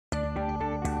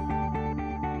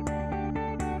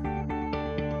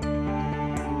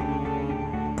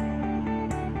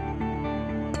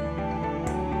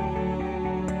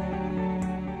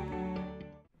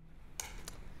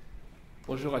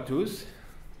Bonjour à tous.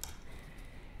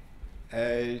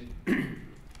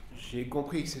 J'ai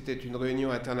compris que c'était une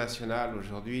réunion internationale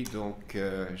aujourd'hui, donc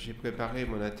j'ai préparé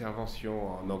mon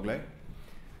intervention en anglais.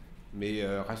 Mais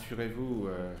rassurez-vous,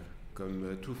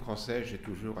 comme tout Français, j'ai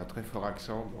toujours un très fort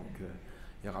accent, donc il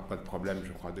n'y aura pas de problème,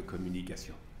 je crois, de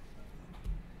communication.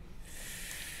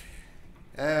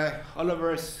 All of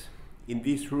us in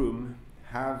this room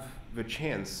have the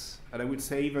chance, and I would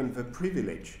say even the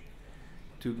privilege,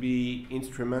 to be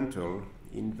instrumental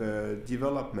in the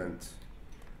development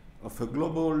of a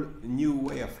global new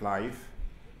way of life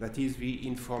that is the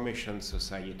information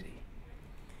society.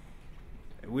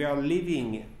 We are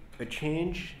living a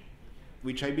change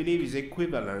which I believe is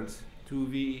equivalent to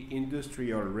the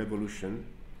Industrial Revolution,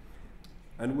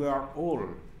 and we are all,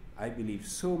 I believe,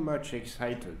 so much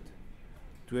excited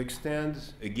to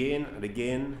extend again and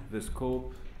again the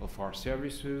scope of our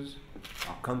services,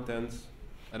 our contents,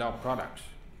 and our products.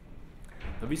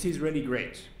 Now, this is really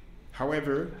great.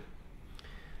 However,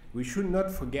 we should not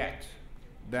forget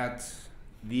that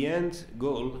the end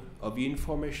goal of the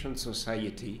information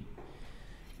society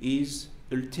is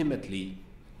ultimately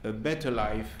a better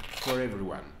life for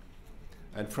everyone.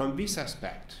 And from this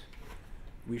aspect,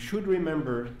 we should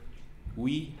remember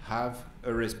we have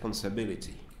a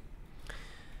responsibility.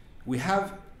 We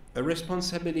have a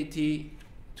responsibility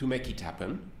to make it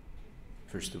happen,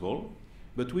 first of all,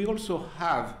 but we also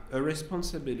have a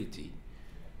responsibility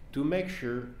to make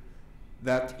sure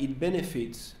that it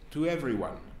benefits to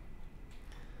everyone.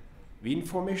 The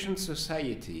information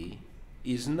society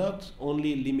is not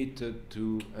only limited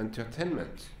to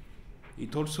entertainment.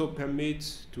 It also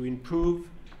permits to improve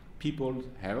people's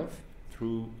health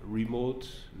through remote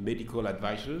medical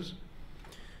advisors,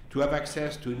 to have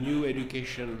access to new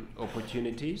education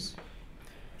opportunities,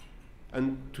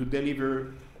 and to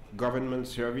deliver government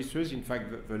services. In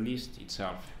fact, the list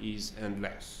itself is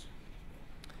endless.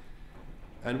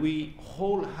 And we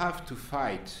all have to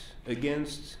fight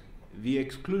against the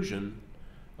exclusion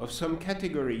of some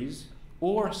categories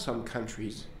or some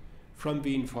countries from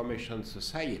the information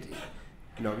society.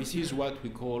 Now, this is what we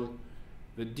call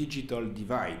the digital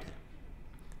divide.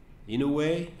 In a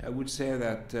way, I would say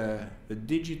that the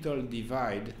digital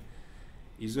divide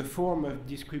is a form of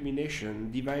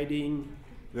discrimination dividing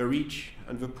the rich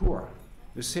and the poor,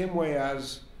 the same way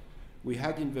as we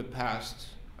had in the past,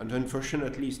 and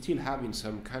unfortunately still have in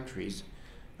some countries,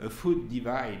 a food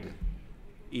divide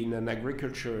in an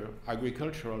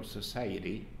agricultural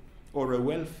society, or a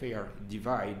welfare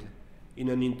divide in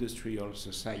an industrial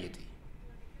society.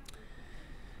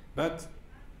 But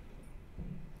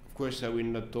of course, I will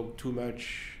not talk too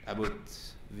much about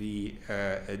the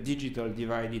digital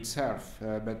divide itself,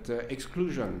 but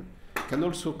exclusion can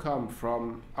also come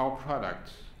from our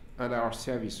products and our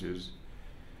services.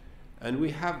 And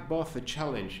we have both a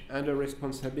challenge and a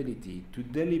responsibility to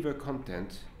deliver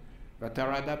content that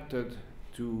are adapted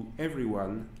to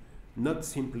everyone, not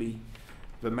simply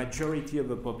the majority of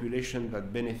the population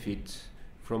that benefits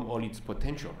from all its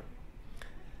potential.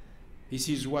 This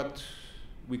is what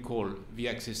we call the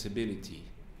accessibility,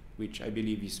 which I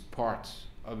believe is part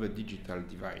of a digital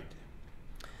divide.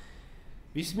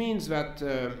 This means that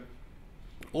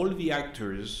all the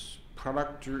actors,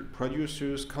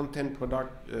 producers, content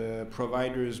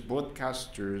providers,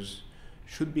 broadcasters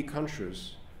should be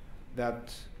conscious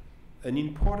that an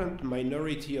important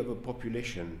minority of a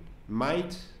population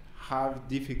might have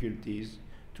difficulties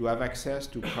to have access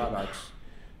to products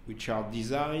which are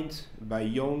designed by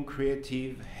young,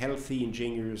 creative, healthy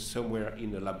engineers somewhere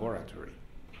in a laboratory.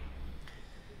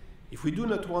 If we do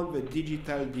not want the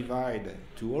digital divide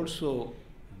to also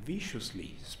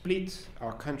viciously split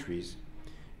our countries,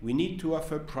 we need to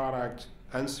offer products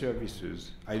and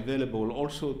services available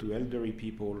also to elderly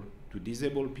people, to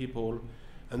disabled people,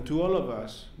 and to all of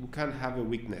us who can have a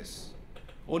weakness.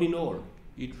 All in all,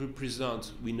 it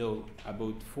represents, we know,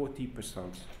 about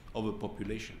 40% of the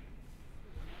population.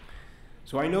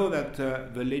 So I know that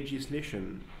the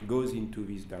legislation goes into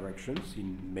these directions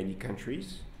in many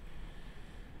countries,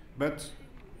 but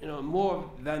more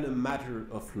than a matter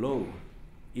of law,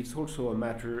 it's also a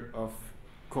matter of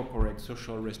corporate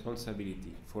social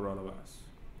responsibility for all of us.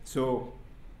 So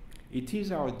it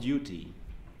is our duty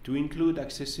to include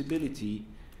accessibility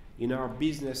in our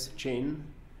business chain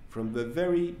from the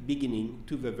very beginning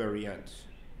to the very end.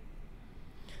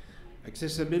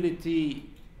 Accessibility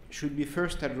should be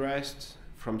first addressed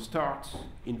from start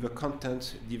in the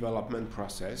content development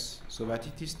process so that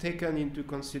it is taken into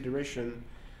consideration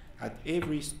at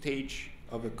every stage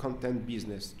of a content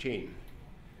business chain.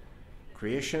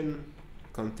 Creation,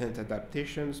 content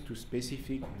adaptations to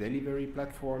specific delivery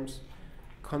platforms,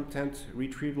 content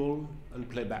retrieval and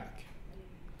playback.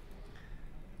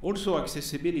 Also,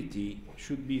 accessibility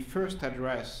should be first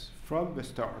addressed from the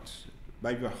start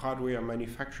by the hardware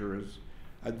manufacturers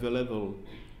at the level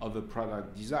of the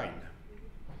product design.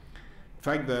 In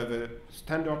fact, the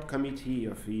Standard Committee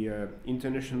of the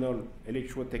International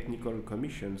Electrotechnical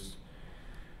Commissions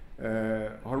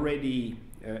already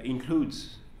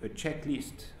includes a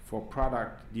checklist for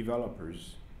product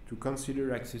developers to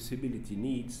consider accessibility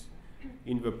needs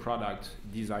in the product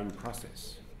design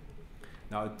process.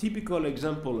 Now, a typical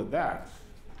example of that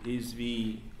is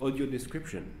the audio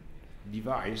description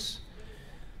device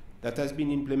that has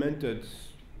been implemented,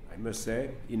 I must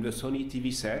say, in the SONY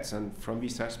TV sets, and from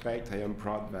this aspect I am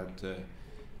proud that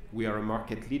we are a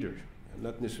market leader. I'm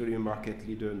not necessarily a market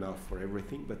leader now for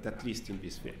everything, but at least in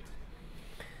this field.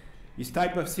 This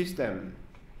type of system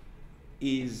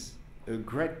is a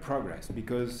great progress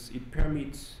because it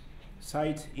permits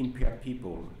sight-impaired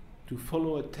people to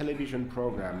follow a television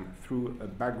program through a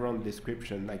background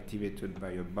description activated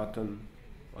by a button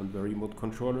on the remote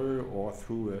controller or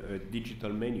through a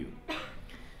digital menu.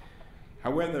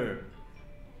 However,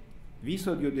 these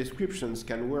audio descriptions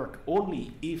can work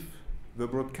only if the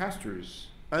broadcasters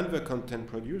and the content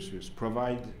producers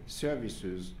provide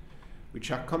services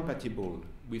which are compatible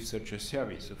with such a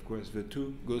service. Of course, the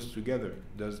two goes together.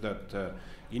 Does that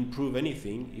improve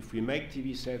anything if we make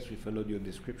TV sets with an audio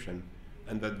description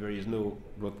and that there is no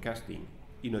broadcasting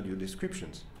in audio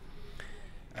descriptions?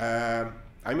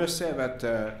 I must say that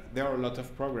there are a lot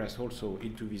of progress also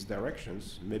into these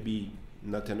directions. Maybe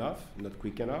not enough, not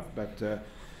quick enough, but a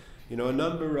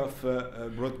number of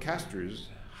broadcasters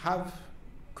have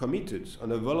committed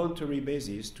on a voluntary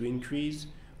basis to increase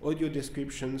audio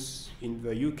descriptions in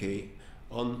the UK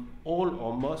on all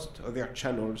or most of their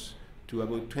channels to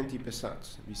about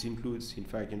 20%. This includes, in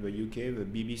fact, in the UK, the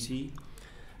BBC,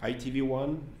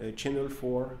 ITV1, Channel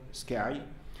 4, Sky,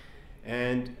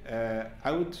 and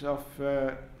out of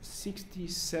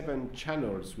 67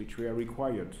 channels which were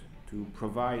required to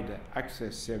provide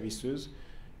access services,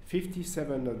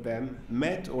 57 of them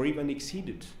met or even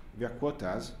exceeded their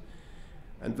quotas,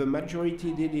 and the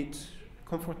majority did it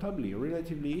comfortably,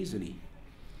 relatively easily.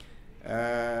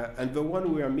 And the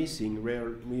one we are missing,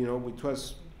 it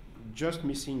was just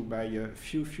missing by a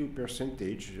few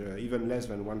percentage, even less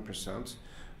than 1%,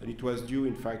 and it was due,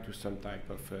 in fact, to some type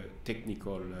of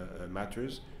technical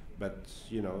matters, but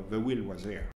the will was there.